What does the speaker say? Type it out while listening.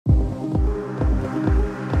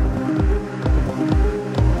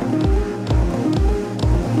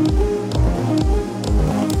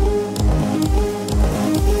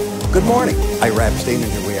morning. I'm Epstein,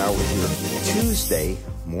 and here we are with your Tuesday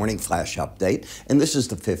morning flash update. And this is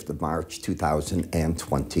the 5th of March,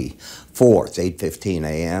 2024. It's 8:15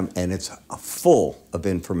 a.m., and it's a full of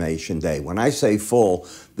information day. When I say full,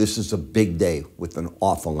 this is a big day with an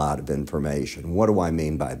awful lot of information. What do I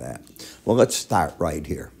mean by that? Well, let's start right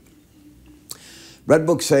here. Red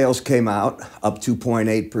Book sales came out up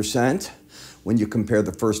 2.8%. When you compare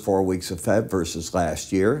the first 4 weeks of Feb versus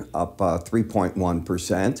last year, up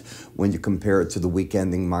 3.1% when you compare it to the week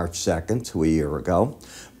ending March 2nd, to a year ago.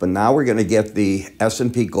 But now we're going to get the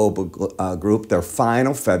S&P Global Group, their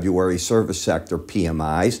final February service sector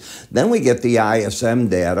PMIs. Then we get the ISM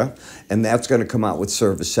data, and that's going to come out with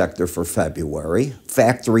service sector for February.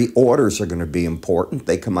 Factory orders are going to be important.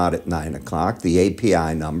 They come out at 9 o'clock, the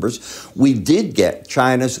API numbers. We did get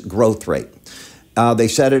China's growth rate. They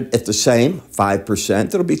set it at the same, 5%.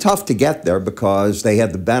 It'll be tough to get there because they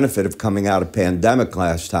had the benefit of coming out of pandemic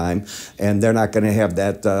last time, and they're not going to have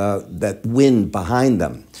that wind behind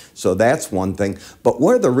them. So that's one thing. But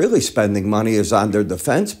where they're really spending money is on their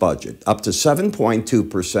defense budget, up to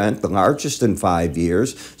 7.2%, the largest in 5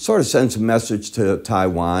 years. Sort of sends a message to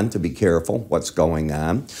Taiwan to be careful what's going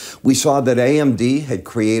on. We saw that AMD had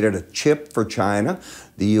created a chip for China.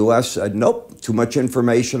 The U.S. said, nope, too much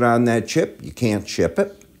information on that chip. You can't ship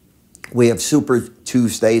it. We have Super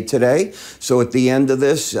Tuesday today. So at the end of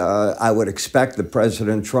this, I would expect that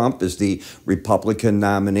President Trump is the Republican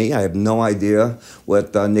nominee. I have no idea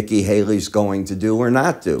what Nikki Haley's going to do or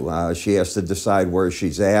not do. She has to decide where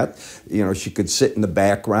she's at. You know, she could sit in the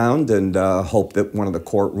background and hope that one of the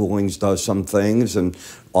court rulings does some things, and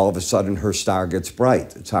all of a sudden her star gets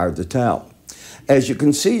bright. It's hard to tell. As you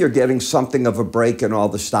can see, you're getting something of a break in all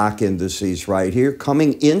the stock indices right here,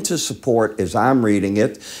 coming into support as I'm reading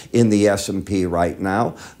it in the S&P right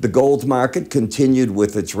now. The gold market continued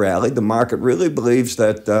with its rally. The market really believes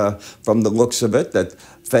that, from the looks of it, that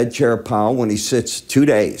Fed Chair Powell, when he sits 2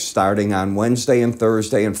 days, starting on Wednesday and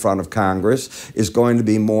Thursday in front of Congress, is going to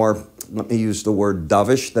be more, let me use the word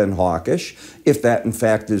dovish than hawkish. If that, in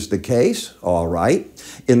fact, is the case, all right.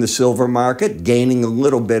 In the silver market, gaining a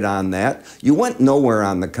little bit on that. You went nowhere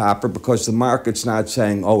on the copper because the market's not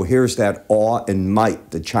saying, oh, here's that awe and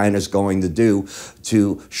might that China's going to do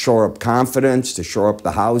to shore up confidence, to shore up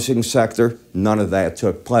the housing sector. None of that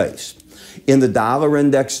took place. In the dollar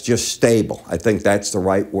index, just stable. I think that's the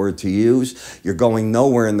right word to use. You're going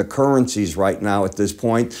nowhere in the currencies right now at this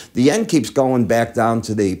point. The yen keeps going back down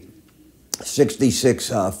to the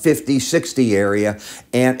 66, 50, 60 area,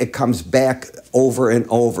 and it comes back over and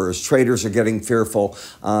over as traders are getting fearful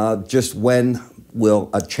just when will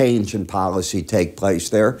a change in policy take place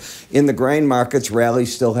there. In the grain markets,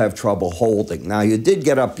 rallies still have trouble holding. Now, you did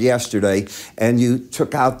get up yesterday, and you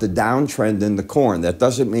took out the downtrend in the corn. That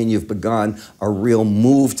doesn't mean you've begun a real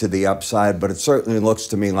move to the upside, but it certainly looks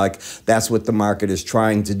to me like that's what the market is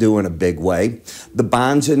trying to do in a big way. The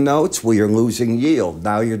bonds and notes, well, you're losing yield.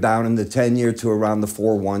 Now you're down in the 10-year to around the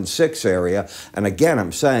 4.16 area. And again,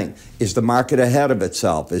 I'm saying, is the market ahead of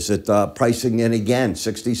itself? Is it pricing in again,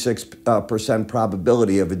 66%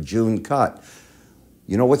 probability of a June cut?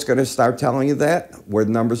 You know what's going to start telling you that? Where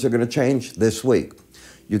the numbers are going to change? This week.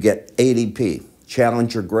 You get ADP,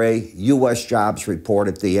 Challenger Gray, U.S. jobs report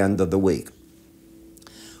at the end of the week.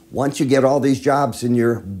 Once you get all these jobs in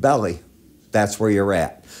your belly, that's where you're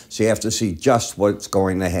at. So you have to see just what's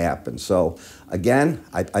going to happen. So again,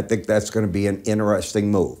 I think that's going to be an interesting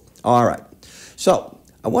move. All right. So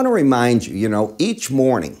I want to remind you, you know, each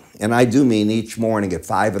morning, and I do mean each morning at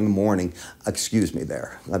 5 in the morning, excuse me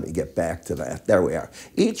there, let me get back to that. There we are.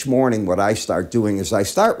 Each morning what I start doing is I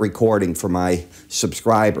start recording for my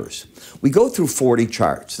subscribers. We go through 40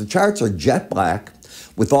 charts. The charts are jet black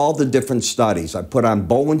with all the different studies. I put on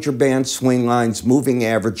Bollinger Bands, swing lines, moving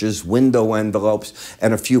averages, window envelopes,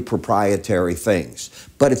 and a few proprietary things.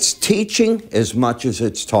 But it's teaching as much as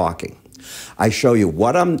it's talking. I show you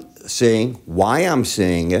what I'm seeing, why I'm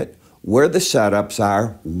seeing it, where the setups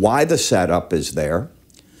are, why the setup is there.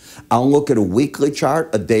 I'll look at a weekly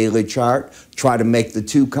chart, a daily chart, try to make the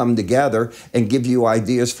two come together and give you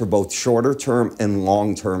ideas for both shorter term and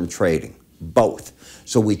long-term trading, both.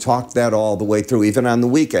 So we talk that all the way through. Even on the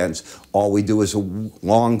weekends, all we do is a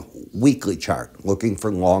long weekly chart, looking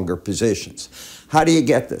for longer positions. How do you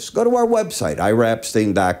get this? Go to our website,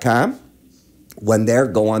 iraepstein.com. When there,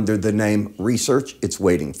 go under the name Research. It's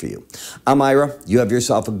waiting for you. I'm Ira. You have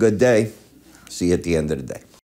yourself a good day. See you at the end of the day.